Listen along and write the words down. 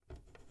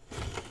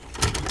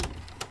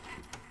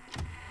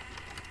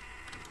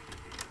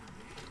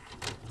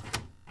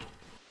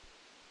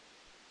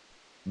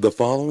The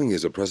following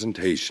is a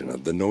presentation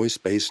of the Noise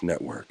Space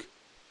Network.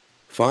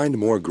 Find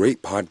more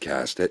great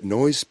podcasts at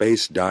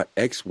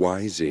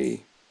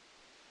noisespace.xyz.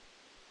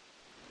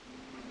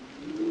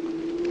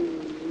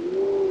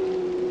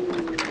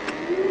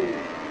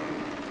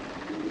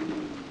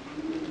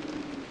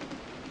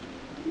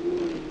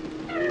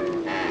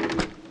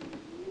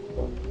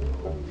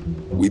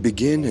 We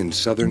begin in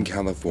Southern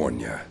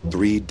California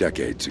 3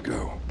 decades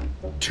ago.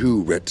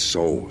 2 rich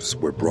souls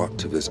were brought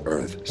to this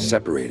earth,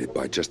 separated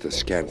by just a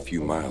scant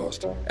few miles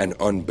and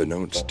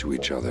unbeknownst to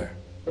each other.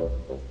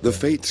 The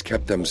fates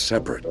kept them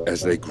separate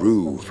as they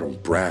grew from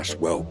brash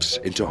whelps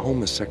into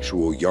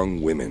homosexual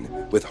young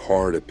women with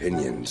hard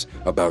opinions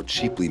about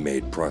cheaply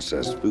made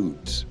processed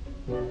foods.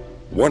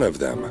 One of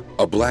them,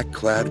 a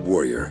black-clad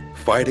warrior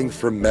fighting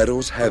for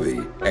metals heavy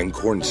and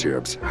corn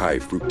syrups high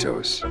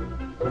fructose.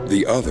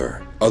 The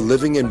other, a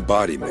living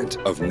embodiment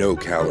of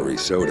no-calorie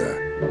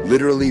soda,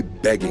 literally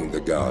begging the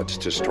gods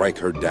to strike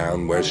her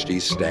down where she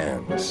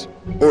stands,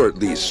 or at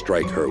least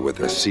strike her with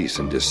a cease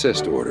and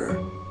desist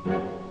order.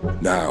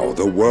 Now,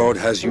 the world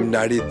has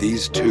united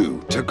these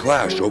two to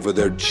clash over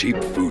their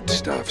cheap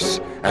foodstuffs,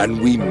 and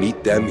we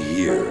meet them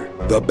here,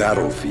 the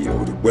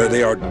battlefield where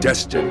they are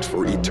destined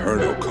for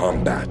eternal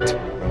combat.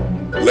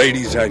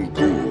 Ladies and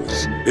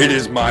ghouls, it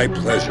is my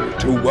pleasure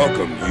to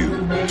welcome you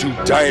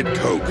to Diet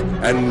Coke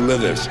and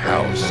Lilith's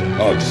House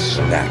of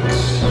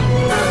Snacks.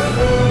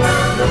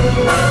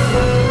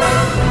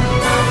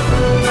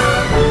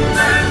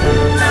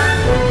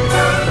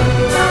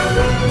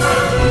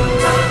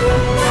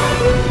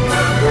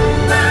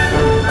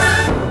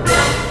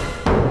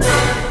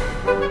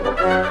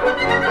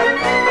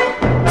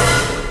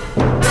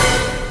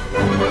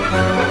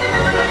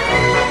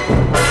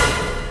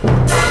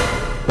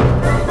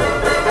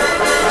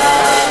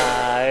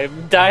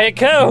 Diet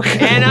Coke.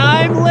 And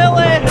I'm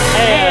Lilith.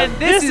 And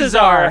this is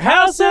our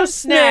House of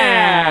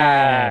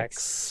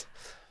Snacks.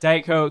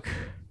 Diet Coke,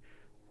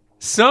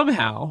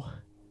 somehow,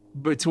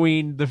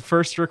 between the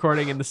first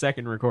recording and the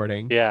second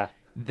recording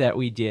that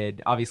we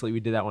did, obviously we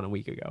did that one a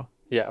week ago.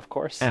 Yeah, of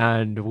course.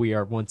 And we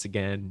are once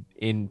again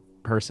in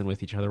person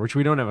with each other, which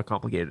we don't have a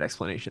complicated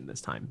explanation this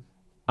time.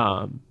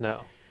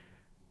 No.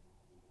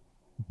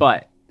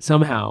 But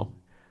somehow,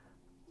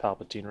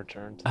 Palpatine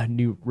returns. a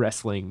new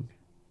wrestling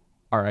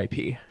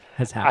RIP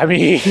has happened. I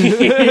mean,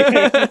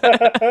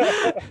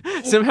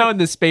 somehow in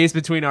the space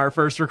between our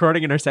first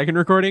recording and our second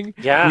recording,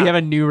 we have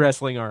a new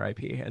wrestling RIP,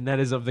 and that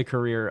is of the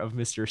career of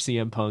Mr.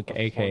 CM Punk,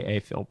 aka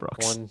Phil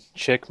Brooks. One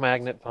chick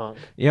magnet Punk.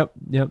 Yep.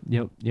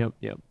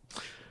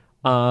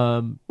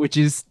 Which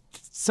is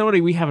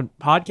somebody we haven't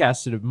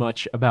podcasted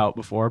much about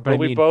before, but I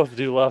mean, we both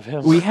do love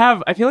him. We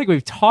have. I feel like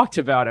we've talked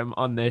about him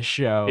on this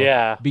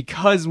show,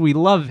 because we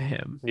love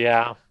him.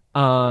 Yeah.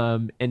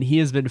 And he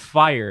has been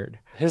fired.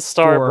 His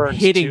star for burns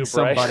hitting too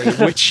somebody,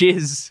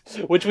 bright.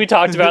 which we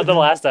talked about in the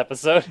last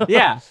episode.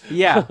 Yeah.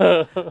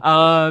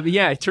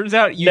 It turns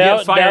out you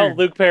get fired. Now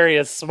Luke Perry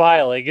is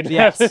smiling.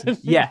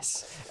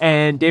 Yes.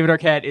 And David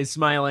Arquette is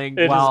smiling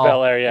in his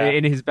Bel Air,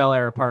 in his Bel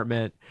Air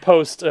apartment.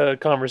 Post a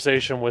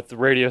conversation with the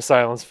Radio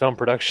Silence film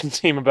production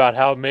team about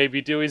how maybe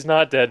Dewey's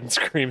not dead in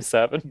Scream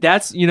 7.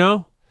 That's, these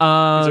are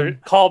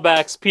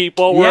callbacks,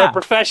 people. We're a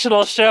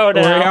professional show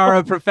now. We are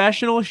a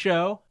professional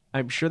show.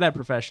 I'm sure that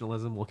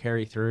professionalism will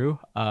carry through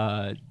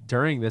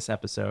during this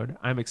episode.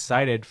 I'm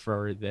excited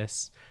for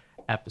this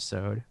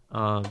episode.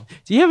 Do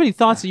you have any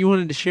thoughts that you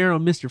wanted to share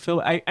on Mr.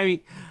 Phil? I mean,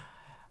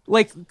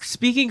 like,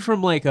 speaking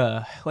from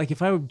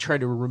if I would try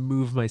to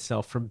remove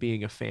myself from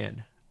being a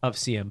fan of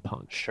CM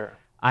Punk, sure,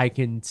 I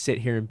can sit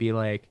here and be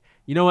like,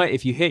 you know what?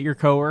 If you hit your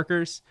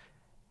coworkers,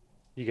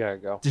 you gotta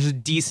go. There's a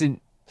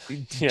decent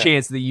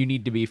chance that you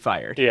need to be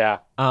fired. Yeah.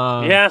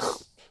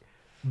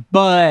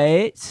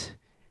 But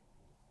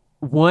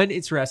one,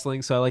 it's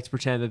wrestling, so I like to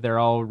pretend that they're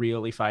all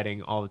really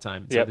fighting all the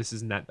time. So this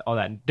is not all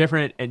that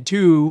different. And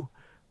two,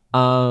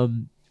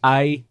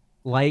 I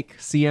like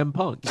CM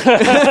Punk.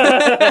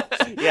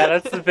 Yeah,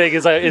 that's the thing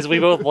is we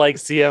both like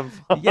CM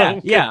Punk.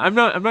 Yeah. I'm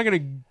not gonna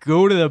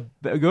go to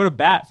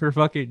bat for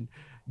fucking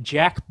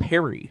Jack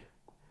Perry.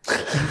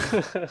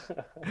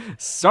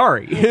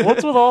 Sorry.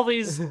 What's with all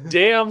these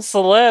damn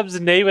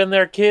celebs naming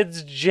their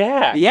kids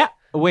Jack? Yeah.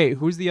 Wait,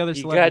 who's the other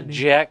celeb? You got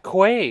Jack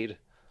Quaid.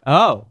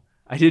 Oh.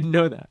 I didn't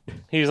know that.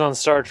 He was on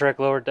Star Trek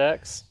Lower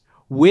Decks.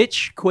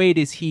 Which Quaid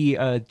is he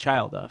a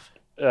child of?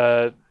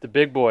 The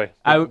big boy.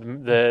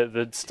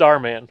 The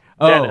Starman.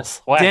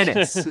 Dennis. Wow.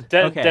 Dennis.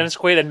 Okay. Dennis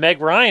Quaid, and Meg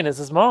Ryan is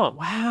his mom.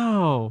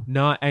 Wow.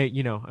 I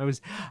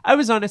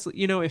was honestly,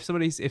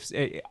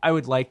 if I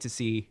would like to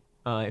see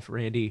if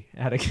Randy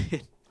had a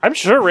kid. I'm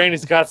sure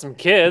Randy's got some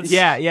kids.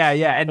 Yeah.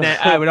 And then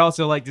I would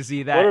also like to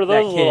see that. What are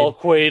those little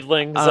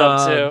Quaidlings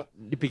up to?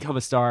 Become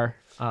a star.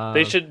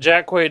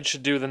 Jack Quaid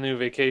should do the new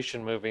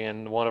Vacation movie,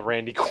 and one of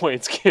Randy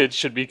Quaid's kids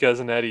should be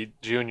Cousin Eddie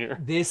Jr.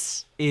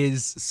 This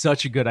is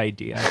such a good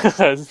idea.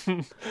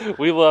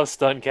 We love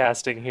stunt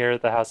casting here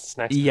at the House of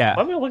Snacks. Yeah.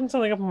 I'm looking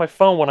something up on my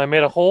phone when I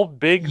made a whole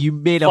big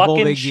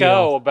show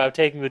deal about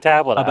taking the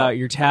tablet out. about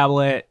your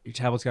tablet. Your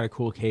tablet's got a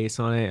cool case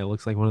on it. It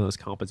looks like one of those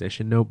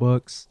composition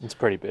notebooks. It's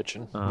pretty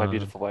bitchin'. My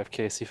beautiful wife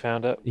Casey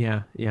found it.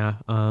 Yeah.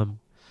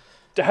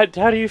 How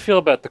do you feel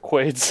about the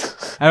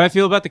Quaids? How do I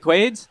feel about the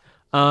Quaids?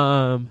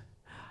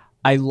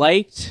 I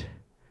liked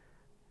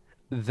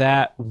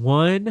that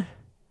one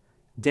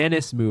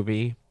Dennis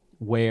movie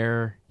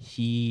where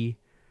he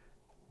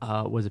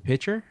was a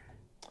pitcher.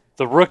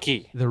 The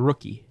Rookie. The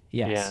Rookie.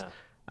 Yes.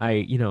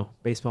 Yeah.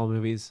 Baseball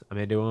movies. I'm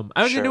into them.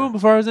 I was Sure. into them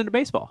before I was into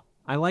baseball.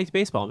 I liked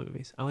baseball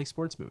movies. I like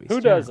sports movies.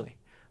 Who generally. doesn't?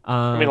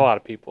 I mean, a lot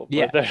of people. But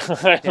yeah.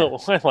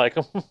 I like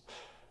them.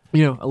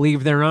 A League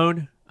of Their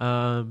Own.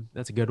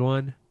 That's a good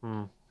one.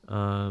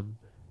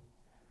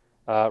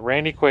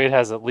 Randy Quaid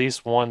has at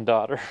least one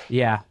daughter.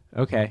 Yeah.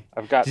 Okay.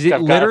 Does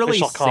it literally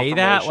say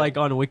that like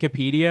on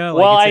Wikipedia?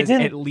 Like, well, it I says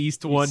didn't. At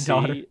least one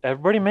daughter.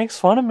 Everybody makes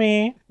fun of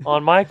me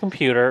on my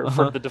computer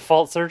for the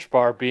default search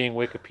bar being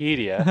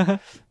Wikipedia,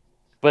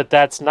 but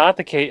that's not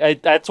the case.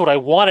 That's what I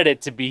wanted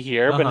it to be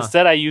here, but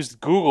instead I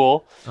used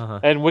Google,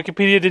 and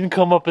Wikipedia didn't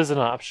come up as an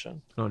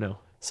option. Oh no.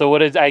 So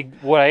what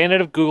I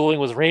ended up Googling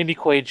was Randy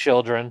Quaid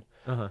children,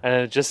 and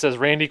it just says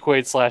Randy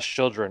Quaid /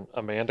 children,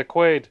 Amanda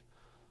Quaid.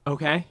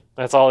 Okay.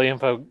 That's all the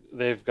info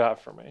they've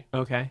got for me.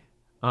 Okay.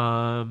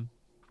 I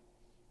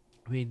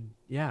mean,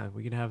 yeah,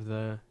 we can have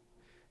the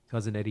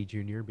Cousin Eddie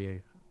Jr. be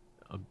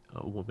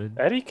a woman.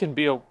 Eddie can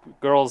be a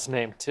girl's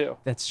name too.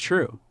 That's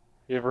true.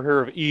 You ever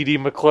heard of Edie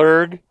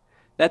McClurg?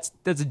 That's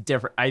a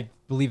different. I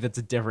believe that's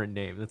a different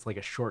name. That's like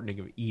a shortening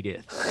of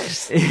Edith,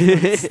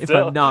 if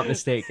I'm not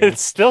mistaken. It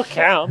still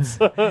counts.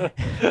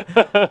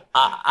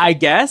 I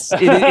guess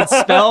it's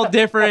spelled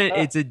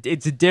different.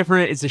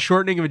 It's a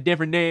shortening of a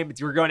different name.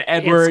 We're going to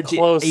Edward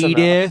to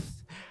Edith. Enough.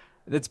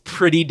 That's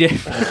pretty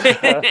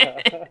different.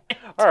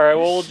 All right,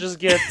 well, we'll just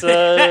get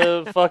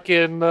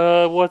fucking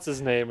what's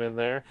his name in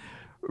there.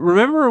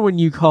 Remember when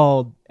you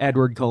called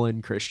Edward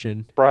Cullen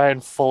Christian? Brian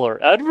Fuller.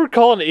 Edward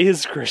Cullen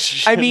is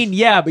Christian. I mean,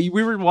 yeah, but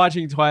we were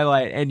watching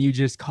Twilight and you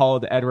just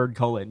called Edward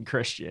Cullen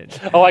Christian.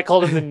 Oh, I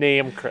called him the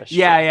name Christian.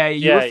 Yeah.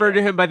 You referred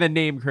to him by the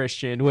name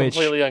Christian, which...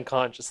 Completely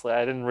unconsciously.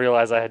 I didn't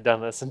realize I had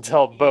done this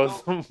until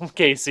both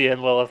Casey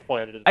and Lilith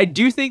pointed it out. I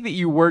do think that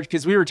you were,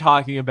 because we were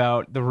talking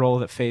about the role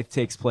that faith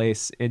takes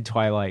place in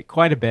Twilight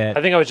quite a bit.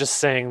 I think I was just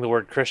saying the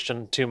word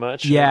Christian too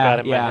much. Yeah,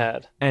 and it got in my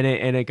head.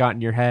 And it got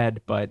in your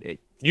head, but...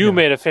 You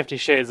made a 50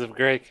 Shades of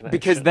Grey connection.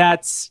 Because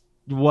that's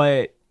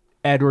what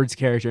Edward's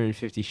character in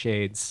 50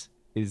 Shades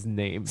is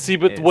named. See,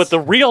 but what the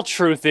real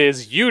truth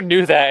is, you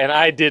knew that and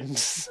I didn't.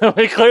 So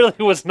it clearly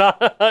was not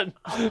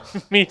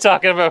me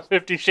talking about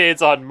 50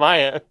 Shades on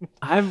my end.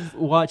 I've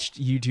watched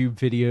YouTube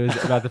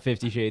videos about the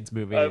 50 Shades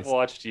movies. I've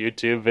watched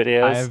YouTube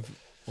videos.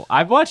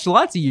 I've watched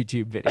lots of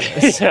YouTube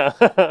videos. Yeah,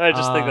 I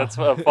just think that's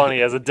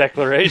funny as a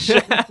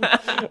declaration.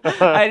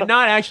 I did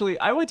not actually.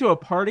 I went to a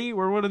party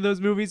where one of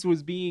those movies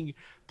was being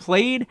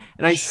played,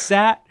 and I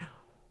sat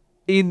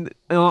on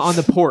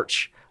the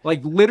porch,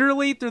 like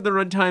literally through the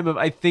runtime of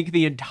I think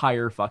the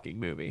entire fucking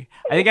movie.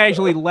 I think I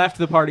actually left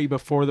the party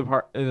before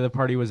the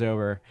party was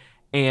over,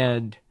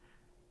 and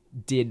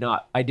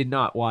I did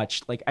not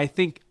watch I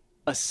think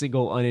a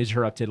single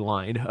uninterrupted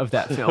line of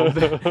that film.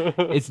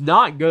 It's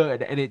not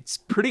good, and it's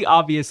pretty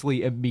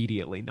obviously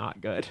immediately not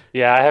good.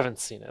 Yeah, I haven't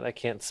seen it. I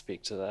can't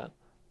speak to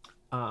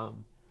that.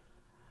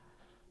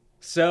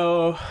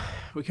 So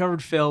we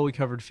covered Phil, we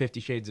covered 50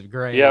 Shades of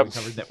Grey, yep. We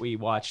covered that we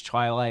watched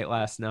Twilight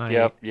last night.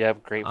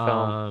 Yep, great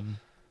film.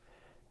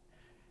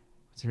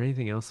 Is there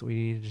anything else that we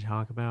needed to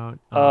talk about?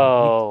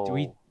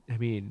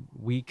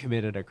 We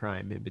committed a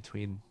crime in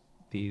between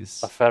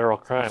these. A federal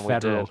crime.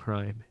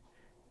 Crime.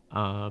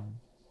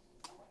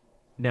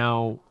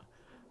 Now,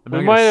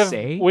 we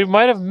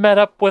might have met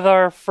up with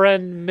our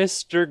friend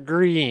Mr.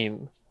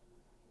 Green.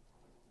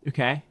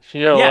 Okay.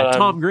 You know what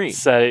Tom Green.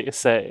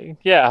 Saying.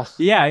 Yeah.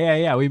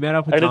 Yeah. We met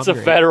up with Tom Green. And it's a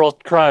federal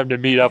crime to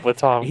meet up with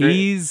Tom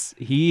Green.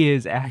 He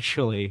is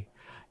actually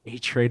a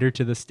traitor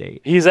to the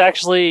state. He's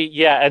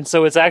actually, and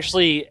so it's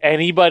actually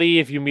anybody,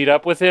 if you meet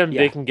up with him,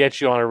 they can get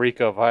you on a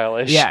RICO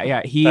violation.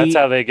 Yeah. That's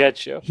how they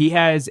get you. He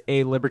has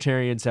a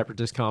libertarian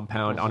separatist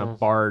compound on a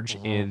barge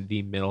in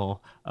the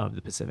middle of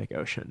the Pacific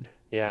Ocean.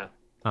 Yeah.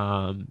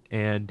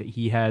 And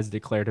he has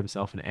declared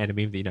himself an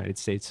enemy of the United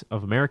States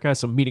of America.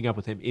 So meeting up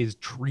with him is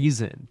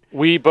treason.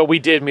 But we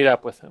did meet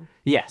up with him.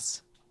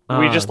 Yes.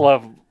 We just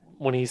love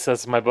when he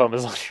says my bum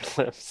is on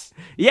your lips.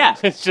 Yeah.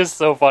 It's just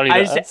so funny to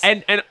us.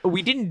 And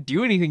we didn't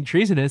do anything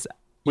treasonous.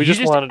 We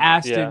just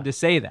asked him to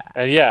say that.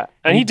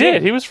 And he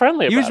did. He was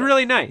friendly about it. He was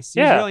really nice.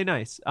 He was really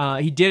nice.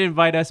 He did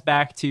invite us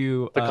back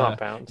to the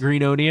compound.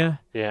 Greenonia,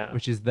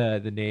 which is the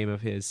name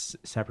of his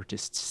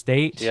separatist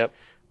state. Yep.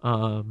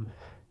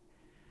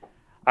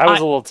 I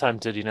was a little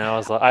tempted,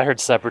 I heard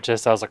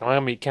separatist. I was like, I'm going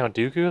to meet Count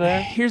Dooku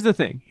there. Here's the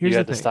thing. You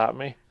had to stop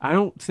me. I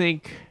don't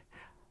think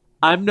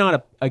I'm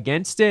not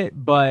against it,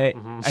 but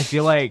I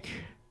feel like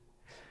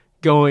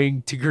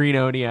going to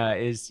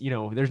Greenonia is,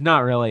 there's not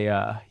really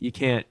you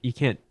can't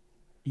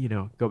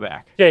go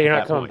back. Yeah, you're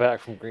not coming back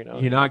from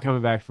Greenonia. You're not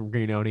coming back from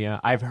Greenonia.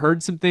 I've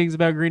heard some things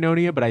about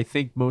Greenonia, but I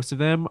think most of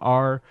them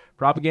are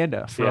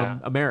propaganda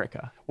from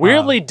America.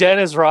 Weirdly,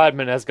 Dennis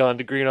Rodman has gone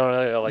to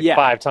Greenonia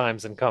 5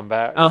 times and come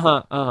back.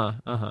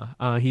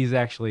 He's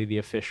actually the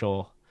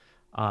official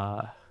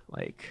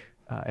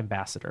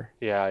ambassador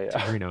to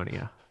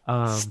Greenonia.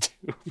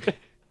 Stupid.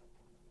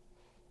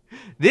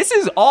 This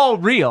is all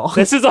real.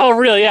 This is all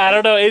real. Yeah, I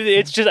don't know.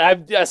 It's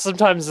just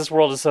sometimes this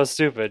world is so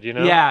stupid,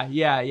 Yeah.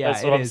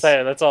 That's what I'm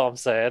saying. That's all I'm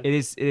saying.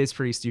 It is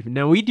pretty stupid.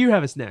 Now we do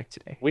have a snack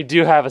today. We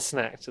do have a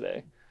snack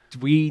today.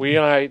 We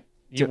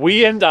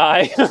and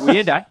I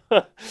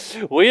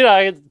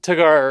took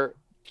our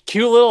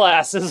cute little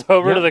asses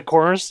over to the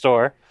corner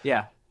store.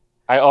 Yeah.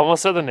 I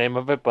almost said the name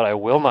of it, but I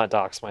will not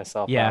dox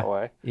myself that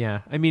way.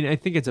 Yeah. I mean, I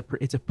think it's a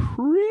pretty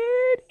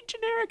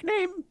generic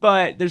name,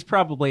 but there's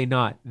probably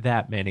not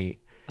that many.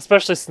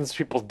 Especially since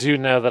people do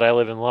know that I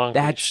live in Long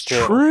Beach. That's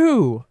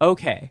true.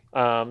 Okay.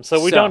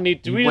 So we don't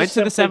need to. We went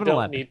to the 7-Eleven.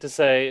 Don't need to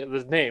say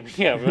the name.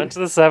 Yeah, we went to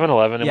the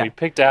 7-Eleven and we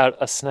picked out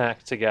a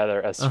snack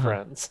together as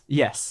friends.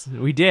 Yes,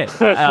 we did.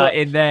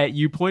 In that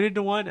you pointed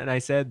to one and I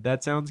said,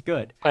 that sounds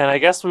good. And I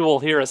guess we will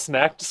hear a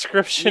snack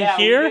description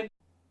here.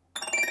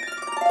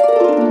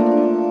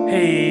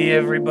 Hey,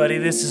 everybody.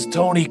 This is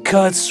Tony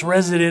Cutts,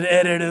 resident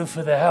editor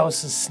for the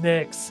House of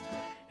Snacks.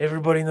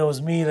 Everybody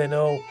knows me. They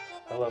know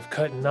I love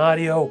cutting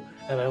audio.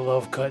 And I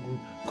love cutting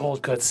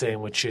cold cut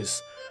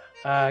sandwiches.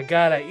 I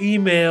got an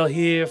email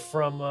here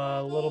from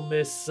little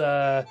Miss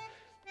Diet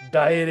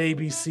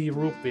ABC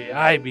Root Beer.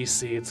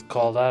 IBC it's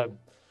called. I'm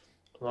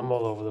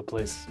all over the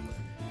place.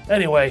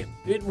 Anyway,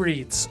 it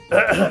reads,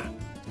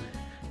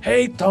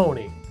 Hey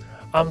Tony,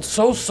 I'm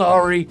so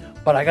sorry,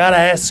 but I gotta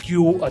ask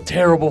you a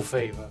terrible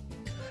favor.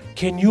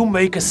 Can you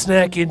make a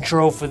snack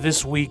intro for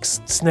this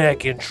week's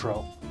snack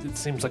intro? It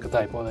seems like a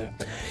typo there.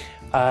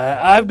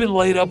 I've been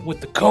laid up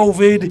with the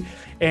COVID,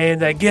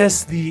 and I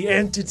guess the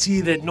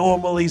entity that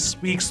normally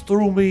speaks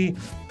through me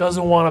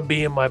doesn't want to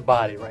be in my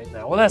body right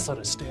now. Well, that's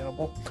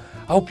understandable.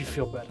 I hope you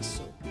feel better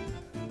soon.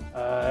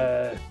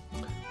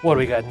 What do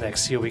we got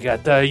next here? We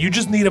got, you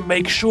just need to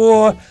make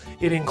sure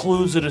it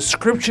includes a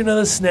description of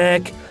the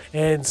snack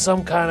and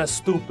some kind of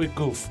stupid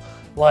goof.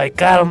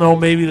 Like, I don't know,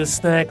 maybe the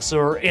snacks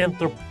are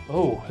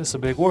oh, that's a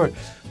big word.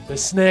 The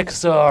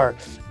snacks are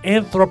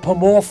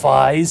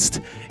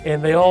anthropomorphized,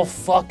 and they all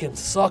fucking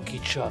suck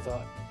each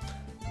other.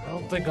 I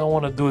don't think I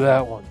want to do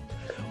that one.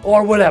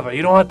 Or whatever.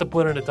 You don't have to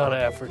put in a ton of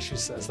effort, she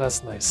says.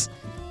 That's nice.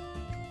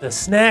 The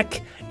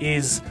snack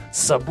is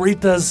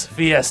Sabrita's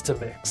Fiesta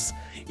Mix.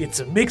 It's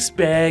a mixed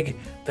bag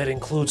that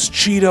includes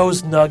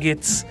Cheetos,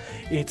 nuggets.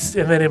 And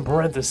then in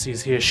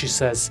parentheses here, she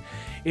says,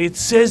 it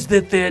says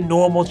that they're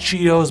normal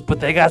Cheetos, but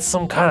they got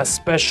some kind of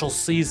special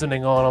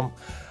seasoning on them.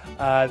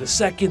 The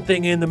second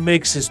thing in the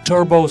mix is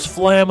Turbo's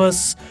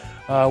Flamas,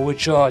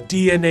 which are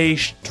DNA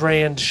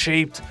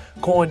strand-shaped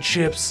corn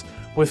chips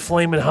with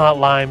flaming hot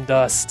lime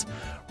dust.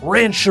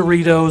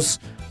 Rancheritos,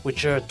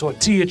 which are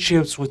tortilla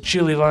chips with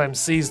chili lime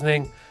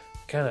seasoning.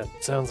 Kind of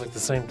sounds like the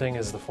same thing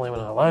as the flaming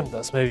hot lime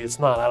dust. Maybe it's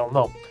not. I don't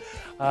know.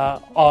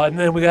 And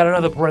then we got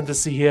another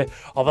parenthesis here,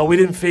 although we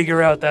didn't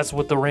figure out that's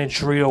what the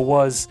rancherito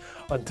was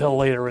until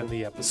later in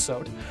the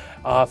episode.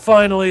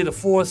 Finally, the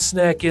fourth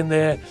snack in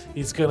there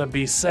is going to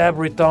be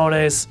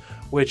Sabritones,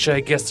 which I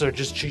guess are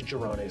just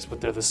chicharrones, but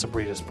they're the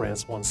Sabritas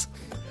brand ones.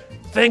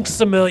 Thanks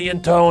a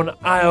million, Tone.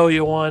 I owe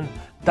you one.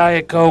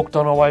 Diet Coke.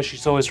 Don't know why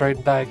she's always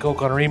writing Diet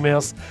Coke on her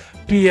emails.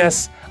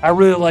 P.S. I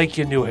really like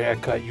your new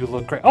haircut. You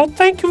look great. Oh,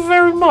 thank you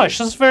very much.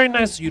 That's very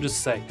nice of you to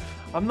say.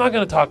 I'm not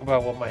going to talk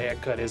about what my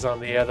haircut is on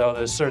the air, though.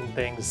 There's certain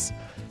things,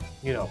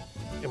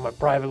 in my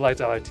private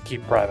life I like to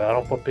keep private. I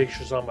don't put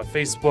pictures on my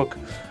Facebook.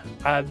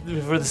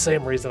 For the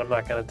same reason, I'm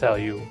not going to tell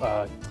you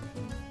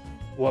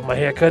what my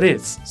haircut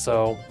is.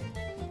 So,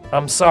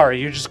 I'm sorry.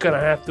 You're just going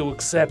to have to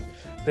accept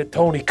that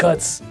Tony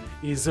Cutts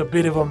is a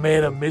bit of a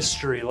man of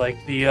mystery, like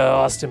the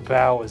Austin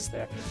Powers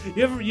there.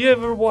 You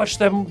ever watched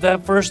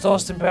that first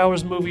Austin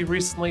Powers movie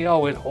recently?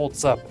 Oh, it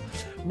holds up.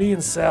 Me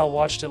and Sal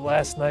watched it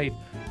last night,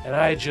 and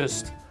I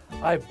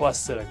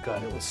busted a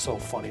gut. It was so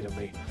funny to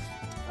me.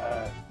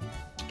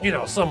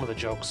 Some of the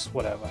jokes,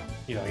 whatever,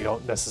 you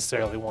don't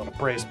necessarily want to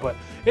praise, but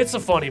it's a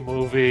funny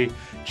movie.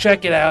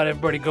 Check it out.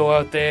 Everybody go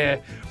out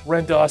there,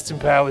 rent Austin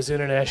Powers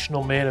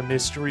International Man of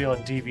Mystery on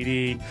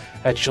DVD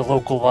at your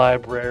local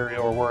library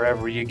or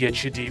wherever you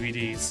get your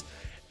DVDs,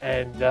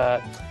 and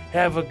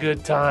have a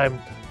good time.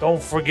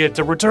 Don't forget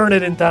to return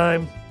it in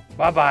time.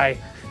 Bye-bye.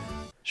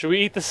 Should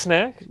we eat the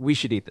snack? We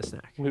should eat the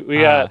snack. We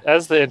got,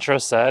 as the intro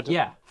said,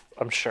 yeah,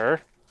 I'm sure,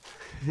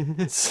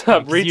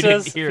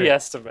 Sabrita's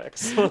Fiesta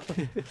Mix.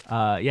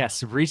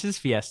 Sabrita's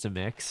Fiesta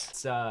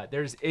Mix.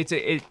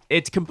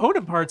 Its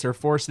component parts are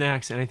 4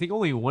 snacks, and I think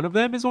only one of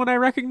them is one I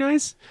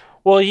recognize.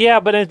 Well, yeah,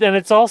 but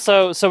it's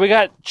also, so we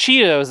got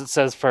Cheetos. It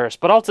says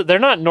first, but also they're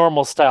not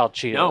normal style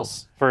Cheetos. No.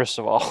 First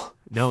of all,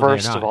 no,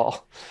 first they're not. of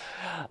all,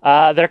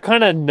 They're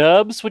kind of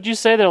nubs, would you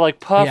say? They're like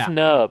puff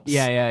nubs.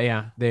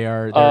 Yeah.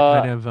 They're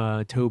kind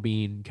of toe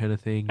bean kind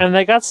of thing. And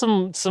they got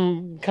some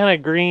kind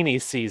of greeny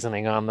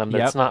seasoning on them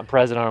that's not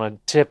present on a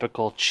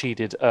typical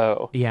cheated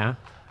O. Yeah.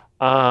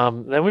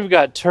 Then we've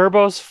got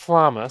Turbos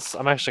Flamas.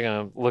 I'm actually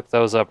going to look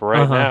those up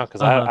right now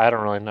because I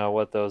don't really know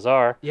what those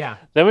are. Yeah.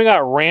 Then we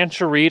got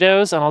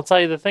Rancheritos, and I'll tell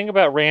you the thing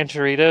about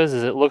Rancheritos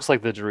is it looks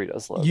like the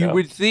Doritos logo. You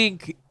would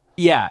think,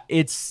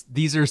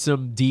 these are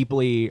some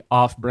deeply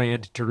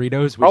off-brand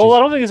Doritos. I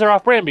don't think these are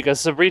off-brand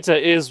because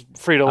Sabrita is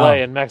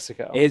Frito-Lay in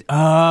Mexico. Okay.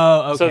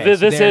 So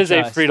this is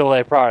a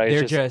Frito-Lay product.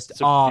 They're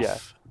just off. Yeah.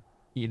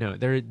 You know,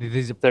 they're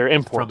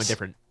imports from a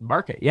different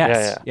market.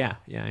 Yes. Yeah.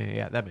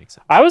 That makes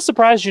sense. I was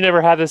surprised you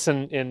never had this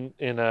in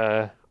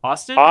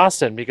Austin.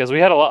 Austin, because we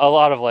had a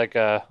lot of like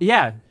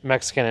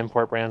Mexican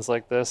import brands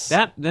like this.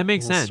 That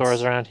makes sense.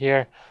 Stores around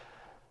here.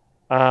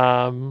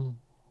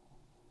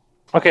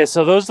 Okay,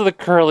 so those are the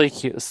curly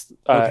cues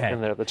in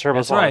there. The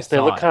turbo sauce. They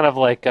look kind of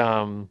like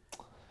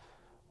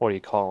what do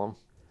you call them?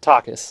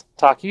 Takis.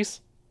 Takis.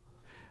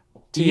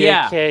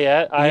 Yeah.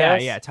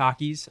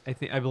 Takis.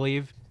 I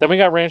believe. Then we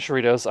got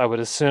Rancheritos. I would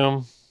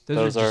assume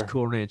those are just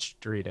Cool Ranch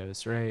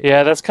Doritos, right?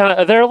 Yeah, that's kind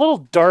of. They're a little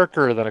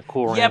darker than a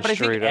Cool Ranch Dorito. Yeah, but I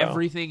think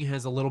everything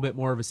has a little bit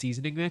more of a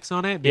seasoning mix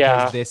on it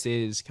because this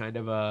is kind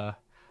of a.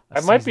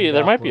 There might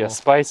be a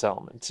spice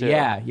element too.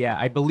 Yeah,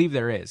 I believe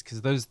there is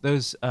because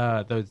those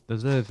other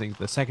things.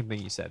 The second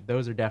thing you said,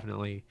 those are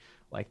definitely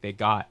like they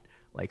got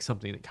like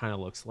something that kind of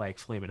looks like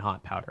Flamin'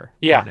 Hot powder.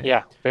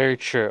 Yeah, very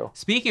true.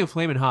 Speaking of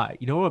Flamin'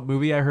 Hot, you know what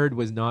movie I heard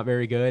was not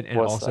very good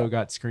and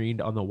got screened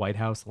on the White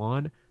House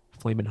lawn?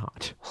 Flamin'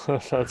 Hot.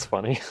 That's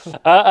funny.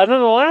 And then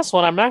the last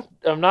one,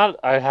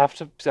 I have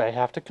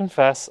to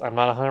confess, I'm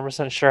not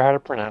 100% sure how to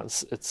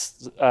pronounce.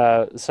 It's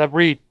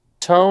Sabritones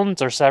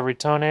or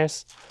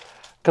Sabritones.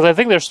 Because I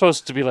think they're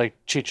supposed to be like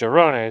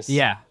chicharrones.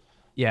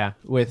 Yeah,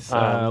 with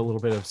a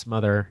little bit of some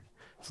other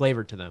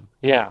flavor to them.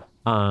 Yeah.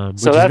 Which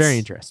is very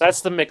interesting.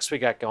 That's the mix we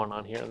got going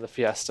on here in the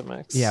Fiesta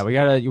mix. Yeah, we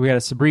got a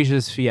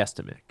Sabrita's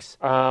Fiesta mix.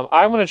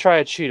 I'm gonna try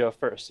a Cheeto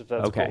first, if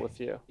that's cool with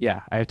you.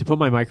 Yeah, I have to put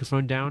my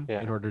microphone down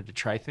in order to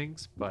try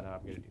things, but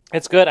I'm gonna do that.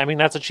 It's good. I mean,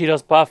 that's a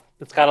Cheetos puff.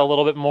 It's got a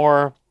little bit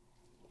more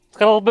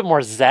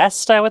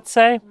zest, I would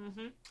say.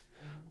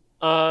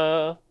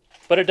 But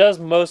it does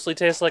mostly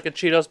taste like a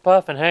Cheetos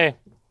puff, and hey,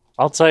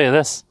 I'll tell you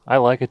this: I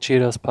like a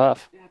Cheetos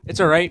puff.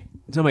 It's all right.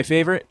 It's not my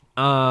favorite.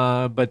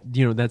 But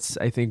that's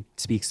I think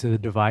speaks to the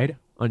divide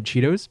on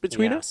Cheetos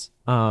between us.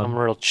 I'm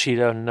a real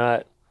Cheeto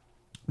nut.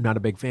 I'm not a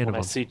big fan of them.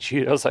 When I see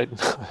Cheetos, I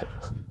nut.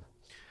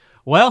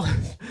 Well,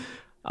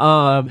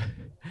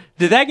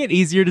 did that get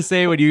easier to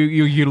say when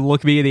you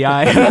look me in the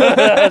eye?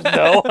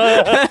 No.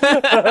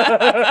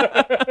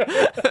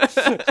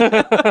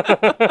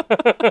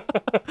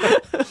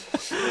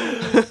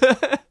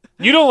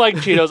 You don't like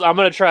Cheetos. I'm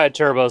gonna try a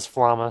Turbos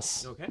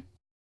Flamas. Okay.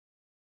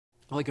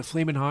 Like a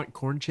Flamin' Hot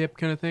corn chip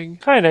kind of thing?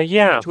 Kinda,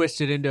 yeah.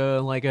 Twisted into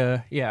like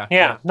a,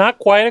 Yeah, not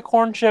quite a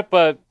corn chip,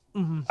 but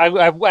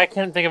I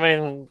can't think of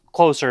anything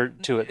closer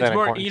to it than a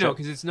corn chip.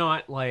 Because it's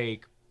not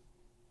like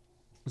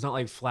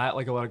flat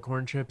like a lot of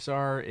corn chips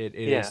are. It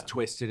is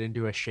twisted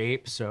into a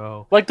shape,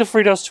 so... Like the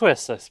Fritos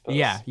Twist, I suppose.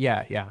 Yeah.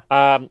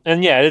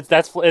 And yeah,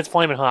 it's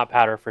Flamin' Hot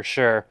powder for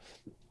sure.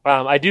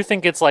 I do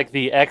think it's like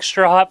the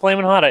extra hot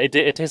Flamin' Hot. It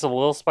tastes a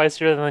little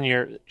spicier than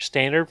your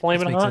standard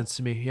Flamin' Hot. Makes sense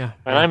to me, yeah.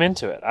 And I'm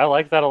into it. I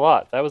like that a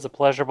lot. That was a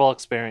pleasurable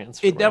experience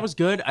for me. That was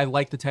good. I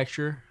like the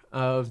texture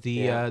of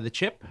the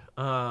chip.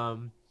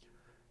 I'm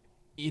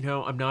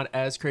not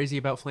as crazy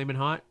about Flaming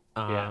Hot.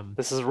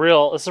 This is a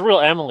real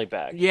Emily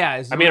bag.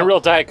 Yeah, a real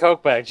Diet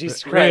Coke bag.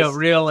 Jesus Christ.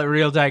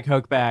 Real Diet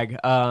Coke bag.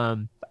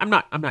 I'm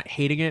not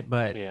hating it,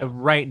 but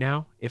right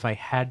now, if I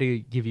had to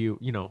give you,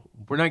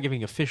 we're not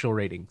giving official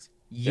ratings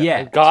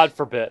yet. God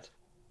forbid.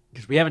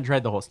 Because we haven't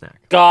tried the whole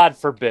snack. God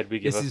forbid we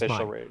give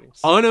official ratings.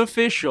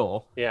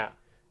 Unofficial. Yeah.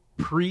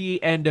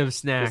 Pre-end of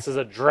snack. This is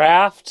a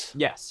draft.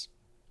 Yes.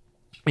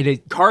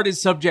 Card is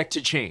subject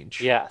to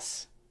change.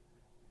 Yes.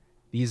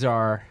 These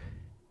are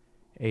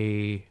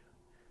a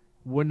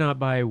would not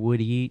buy,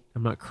 would eat.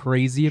 I'm not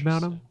crazy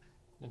about them.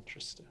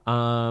 Interesting.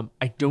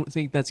 I don't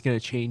think that's going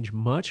to change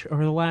much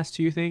over the last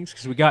two things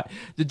because we got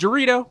the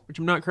Dorito, which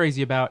I'm not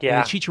crazy about,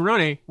 and the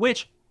Chicharrone,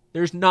 which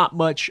there's not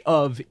much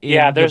of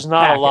in there's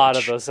not package. A lot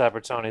of those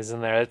Sabritones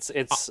in there.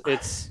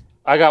 It's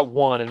I got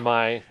one in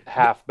my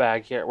half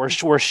bag here.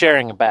 We're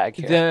sharing a bag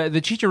here.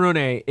 The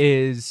Chicharone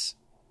is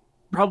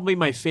probably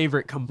my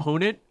favorite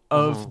component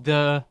of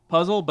the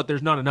puzzle, but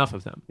there's not enough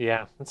of them.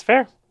 Yeah, that's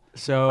fair.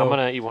 So I'm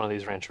gonna eat one of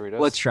these Rancheritos.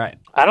 Let's try it.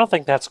 I don't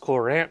think that's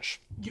Cool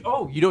Ranch.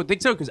 Oh, you don't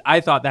think so? Because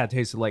I thought that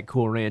tasted like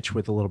Cool Ranch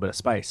with a little bit of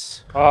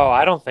spice. Oh,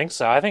 I don't think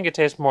so. I think it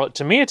tastes more.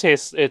 To me,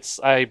 it's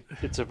a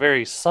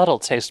very subtle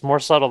taste, more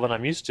subtle than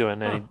I'm used to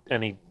in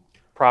any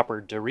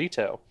proper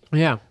Dorito.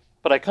 Yeah,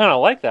 but I kind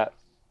of like that.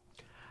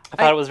 I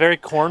thought it was very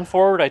corn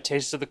forward. I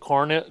tasted the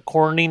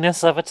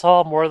corniness of it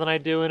all more than I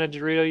do in a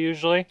Dorito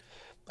usually.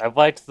 I've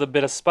liked the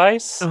bit of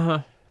spice.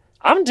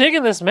 I'm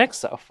digging this mix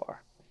so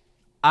far.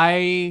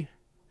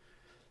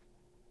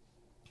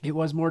 It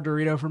was more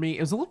Dorito for me.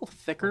 It was a little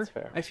thicker, That's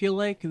fair. I feel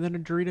like, than a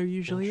Dorito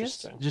usually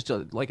is. Just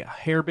like a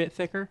hair bit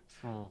thicker.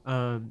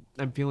 I'm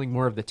feeling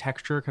more of the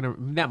texture. Kind of.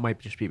 That might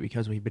just be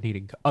because we've been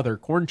eating other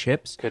corn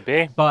chips. Could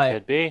be. But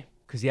Could be.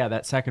 Because, yeah,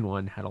 that second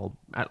one had a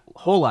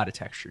whole lot of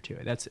texture to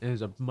it. It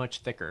was a much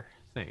thicker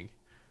thing.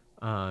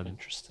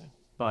 Interesting.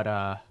 But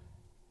I'm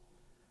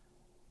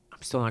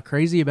still not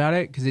crazy about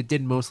it because it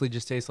did mostly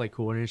just taste like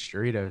Cool Ranch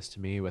Doritos to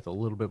me with a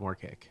little bit more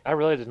kick. I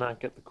really did not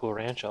get the Cool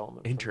Ranch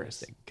element.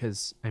 Interesting,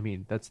 because I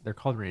mean they're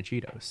called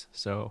Ranchitos,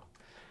 so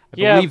I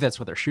Yeah. believe that's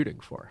what they're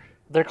shooting for.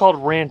 They're called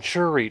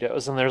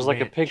Rancheritos, and there's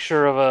like a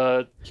picture of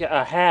a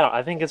hat.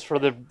 I think it's for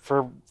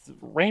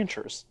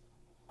ranchers.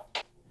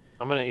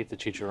 I'm gonna eat the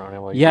chicharrone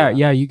while you do that.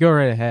 Yeah, you go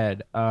right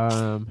ahead.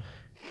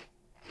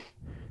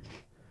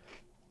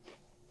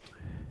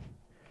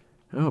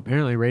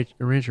 Apparently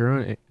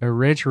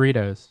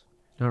Rancheritos,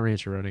 not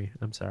Rancheroni.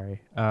 I'm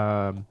sorry.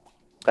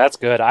 That's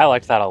good. I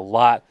like that a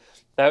lot.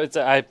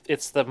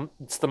 It's the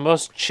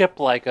most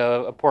chip-like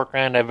a pork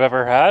rind I've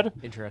ever had.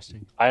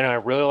 Interesting. I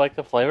really like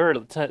the flavor.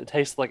 It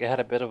tastes like it had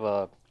a bit of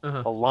a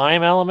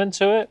lime element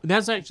to it.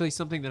 That's actually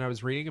something that I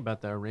was reading about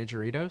the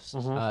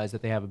Rancheritos. Is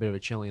that they have a bit of a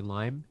chili and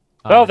lime.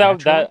 I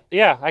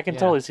can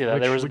totally see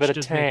that. There was a bit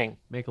of tang.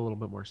 Make a little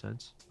bit more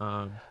sense.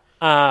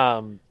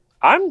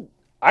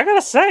 I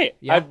gotta say,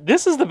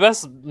 this is the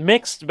best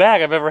mixed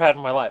bag I've ever had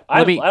in my life.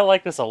 I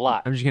like this a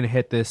lot. I'm just gonna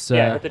hit this.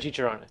 Hit the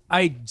chicharrone.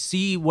 I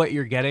see what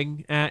you're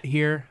getting at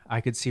here.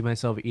 I could see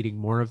myself eating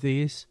more of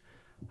these.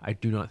 I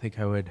do not think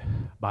I would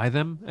buy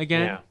them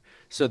again. Yeah.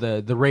 So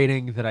the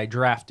rating that I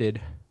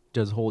drafted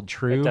does hold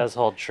true. It does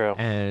hold true.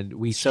 And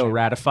we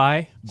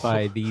ratify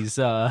by these.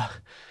 I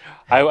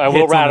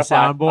will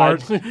ratify. On the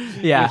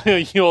soundboard. Yeah.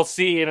 You'll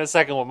see in a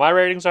second what my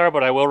ratings are,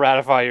 but I will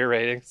ratify your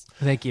ratings.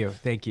 Thank you.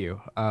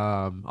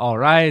 All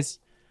rise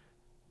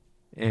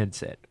and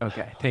sit.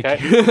 Okay.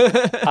 Thank you.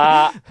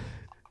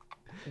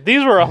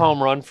 These were a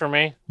home run for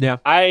me. Yeah.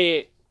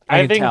 I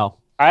can think tell.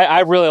 I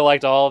really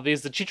liked all of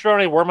these. The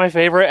chicharrone were my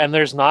favorite, and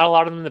there's not a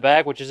lot of them in the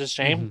bag, which is a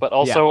shame. But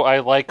also, I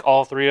like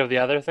all three of the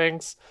other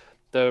things.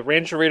 The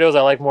Rancheritos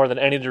I like more than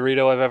any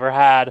Dorito I've ever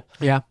had.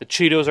 Yeah. The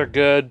Cheetos are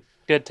good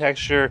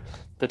texture.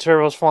 The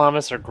Turbos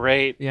Flamus are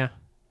great. Yeah.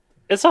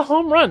 It's a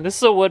home run. This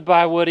is a would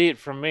buy, would eat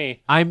from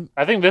me. I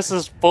think this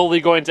is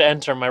fully going to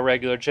enter my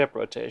regular chip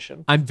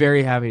rotation. I'm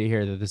very happy to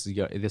hear that this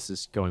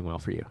is going well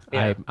for you.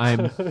 Yeah.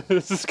 I'm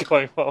this is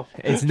going well.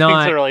 It's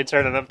not. Things are really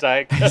turning up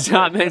tight.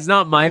 It's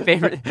not my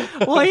favorite.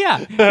 Well,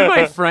 yeah, you're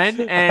my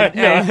friend, and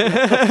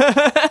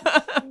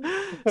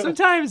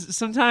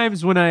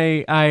sometimes when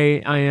I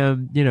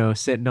am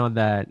sitting on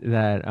that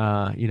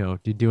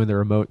doing the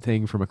remote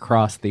thing from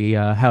across the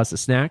house of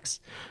snacks,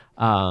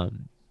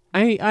 I'm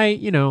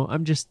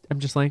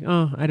just like,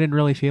 oh, I didn't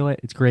really feel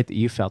it. It's great that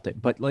you felt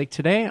it, but like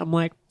today, I'm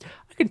like,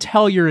 I can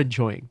tell you're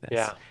enjoying this.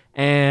 Yeah.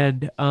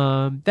 And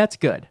that's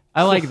good.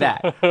 I like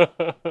that.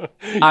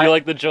 You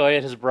like the joy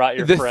it has brought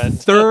your friend. The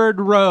third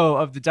row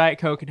of the Diet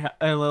Coke and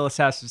Little's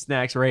House of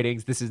Snacks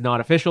ratings. This is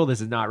not official. This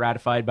is not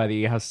ratified by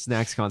the House of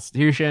Snacks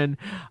Constitution.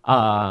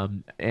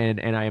 And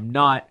I am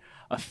not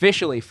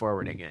officially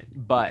forwarding it,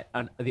 but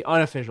the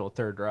unofficial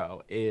third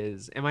row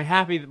is, am I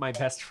happy that my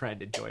best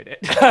friend enjoyed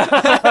it?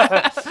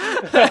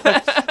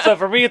 So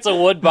for me, it's a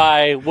would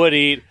buy, would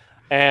eat.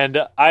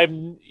 And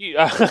I'm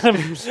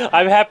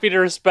happy to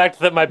respect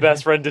that my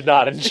best friend did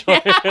not enjoy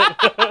it.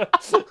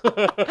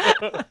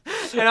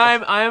 And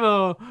I'm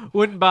a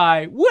wouldn't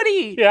buy, would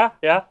eat. Yeah.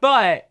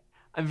 But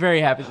I'm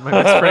very happy that my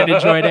best friend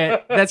enjoyed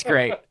it. That's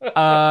great.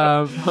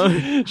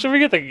 Should we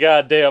get the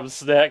goddamn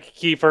snack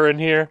keeper in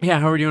here? Yeah,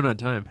 how are we doing on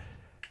time?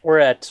 We're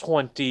at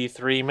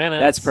 23 minutes.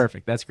 That's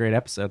perfect. That's a great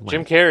episode.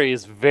 Jim Carrey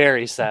is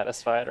very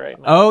satisfied right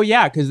now. Oh,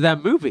 yeah, because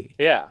that movie.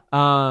 Yeah.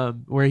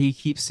 Where he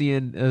keeps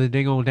seeing the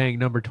ding-o-dang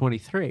number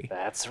 23.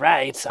 That's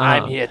right.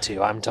 I'm here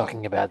too. I'm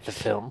talking about the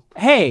film.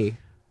 Hey.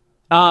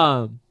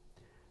 Cool.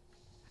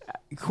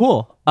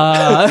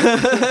 How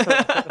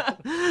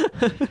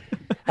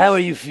are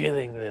you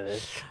feeling with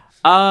it?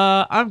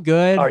 I'm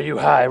good. Are you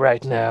high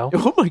right now?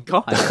 Oh, my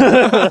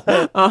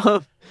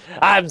God.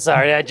 I'm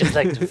sorry. I just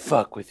like to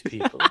fuck with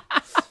people.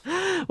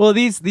 Well,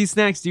 these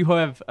snacks do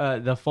have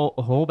the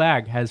whole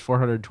bag has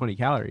 420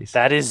 calories.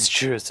 That is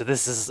true. So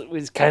this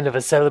is kind of a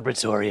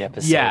celebratory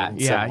episode. Yeah.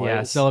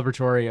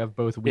 Celebratory of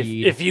both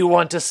weed. If you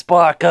want to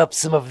spark up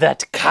some of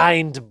that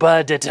kind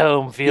bud at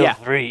home, feel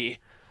free.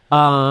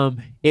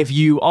 If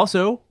you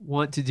also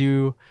want to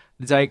do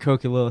the Diet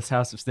Coke and Lilith's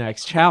House of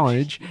Snacks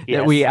challenge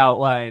that we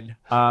outlined,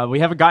 we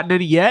haven't gotten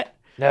any yet.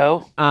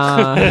 No.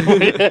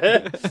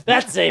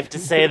 That's safe to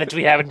say that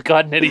we haven't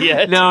gotten any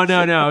yet. No.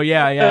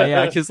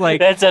 Yeah. Because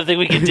that's something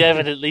we can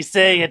definitely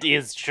say it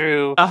is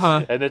true.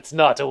 And it's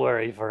not a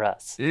worry for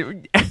us.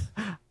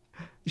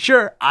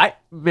 Sure, I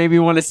maybe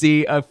want to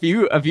see a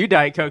few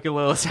Diet Coke and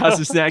Lilith's House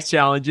of Snacks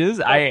challenges.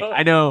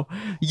 I know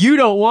you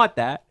don't want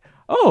that.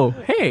 Oh,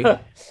 hey.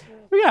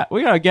 We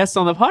got a guest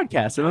on the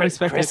podcast. I don't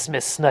expect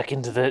Christmas snuck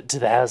into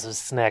the House of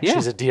Snacks. Yeah.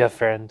 She's a dear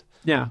friend.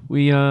 Yeah,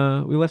 we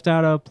left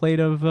out a plate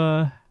of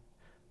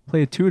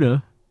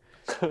tuna.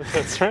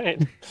 That's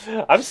right.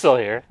 I'm still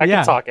here. I Yeah.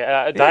 can talk.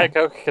 Diet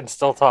Coke can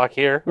still talk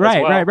here. Right,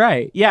 as well.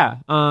 right. Yeah.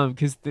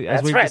 Because as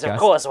That's we've right. discussed, Of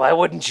course. Why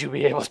wouldn't you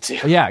be able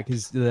to? yeah,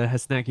 because the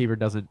snack keeper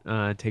doesn't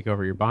take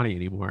over your body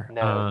anymore.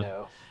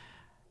 No.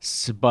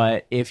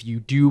 But if you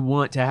do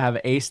want to have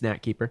a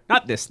snack keeper,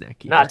 not this snack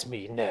keeper, Not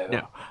me.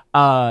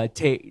 No.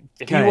 take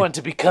If you want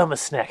to become a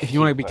snack, if you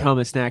want to become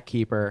a snack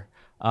keeper,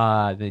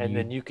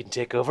 then you can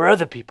take over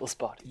other people's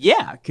bodies.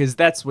 yeah, because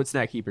that's what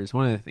snack keepers.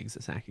 One of the things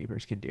that snack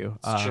keepers can do.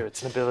 It's true.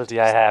 It's an ability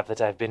I have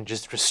that I've been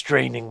just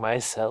restraining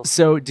myself.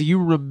 So, do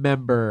you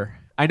remember?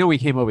 I know we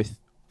came up with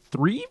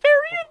 3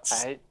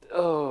 variants.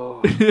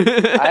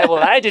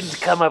 I didn't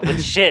come up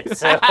with shit,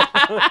 so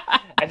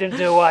I didn't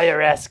know why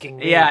you're asking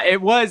me. Yeah,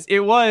 it was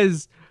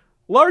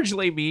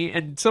largely me,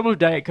 and some of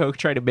Diet Coke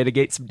tried to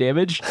mitigate some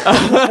damage.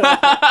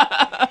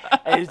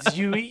 As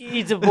you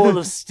eat a bowl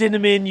of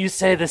cinnamon, you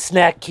say the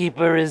snack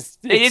keeper is.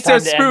 It's time a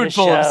to end the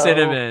spoonful of show.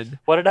 cinnamon.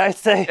 What did I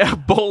say? A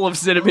bowl of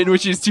cinnamon,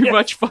 which is too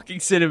much fucking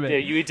cinnamon. Yeah,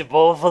 you eat a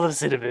bowl full of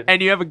cinnamon.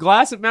 And you have a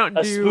glass of Mountain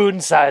A Dew.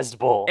 spoon-sized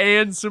bowl.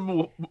 And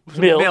some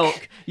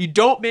milk. You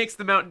don't mix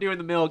the Mountain Dew in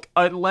the milk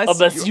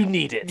unless you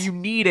need it. You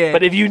need it.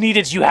 But if you need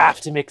it, you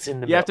have to mix in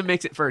the milk. You have to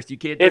mix it first. You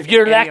can't. If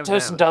you're drink any of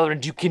lactose them.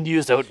 intolerant, you can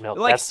use oat milk.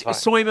 Like That's fine.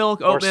 soy milk,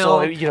 Or oat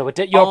milk, soy, your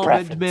almond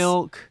preference.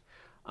 milk.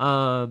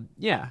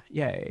 Yeah.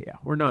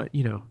 We're not,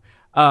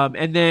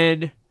 and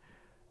then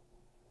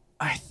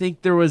I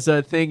think there was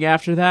a thing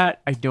after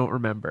that. I don't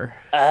remember.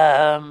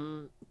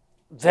 Then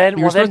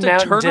You were supposed to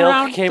Mountain turn Dew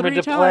around came 3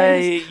 into times?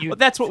 play. Well,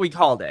 that's what we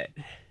called it.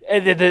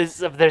 And then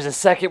there's a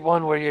second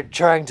one where you're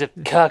trying to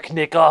cuck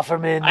Nick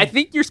Offerman. I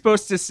think you're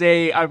supposed to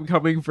say, "I'm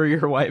coming for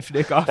your wife,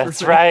 Nick Offerman."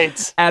 That's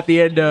right. At the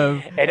end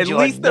of, And at you're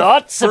least the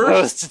not first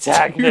supposed to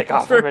tag 2 Nick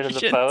Offerman in the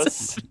versions.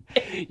 post.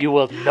 You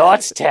will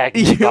not tag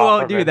Nick You Offerman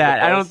won't do in that.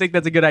 the I don't post. think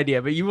that's a good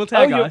idea, but you will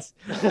tag us.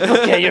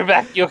 Okay, you're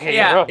back. Okay,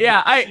 Yeah,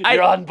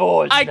 you're on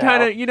board. I now.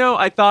 kind of,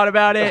 I thought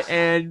about it,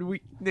 and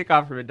Nick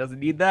Offerman doesn't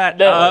need that.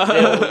 No,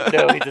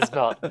 he does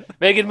not.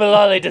 Megan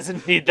Mullally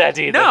doesn't need that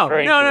either.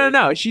 frankly.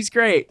 No. She's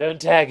great.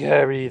 Don't tag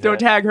her either. Don't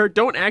tag her.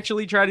 Don't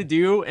actually try to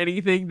do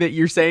anything that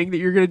you're saying that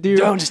you're going to do.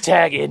 Don't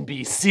tag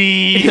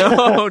NBC.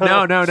 No.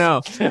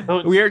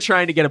 We are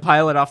trying to get a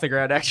pilot off the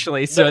ground,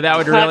 actually, so that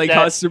would really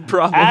cause some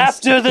problems.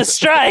 After the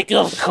strike,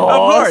 of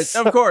course.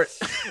 Of course.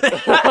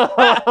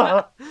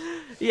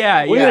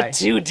 Yeah. We're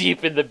too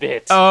deep in the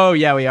bit. Oh,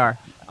 yeah, we are.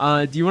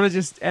 Do you want to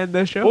just end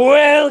the show?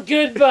 Well,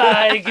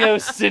 goodbye,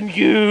 ghosts and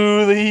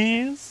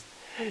ghoulies.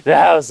 The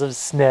House of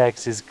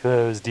Snacks is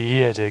closed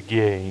yet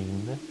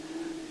again.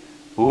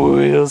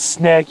 We'll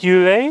snack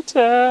you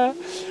later.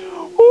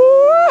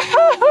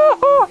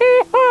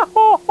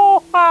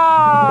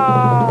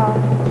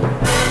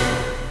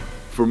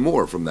 For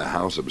more from the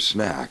House of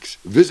Snacks,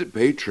 visit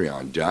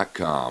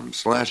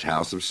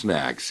patreon.com/House of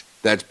Snacks.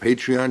 That's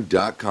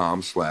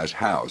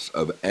patreon.com/House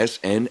of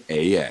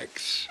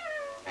SNAX.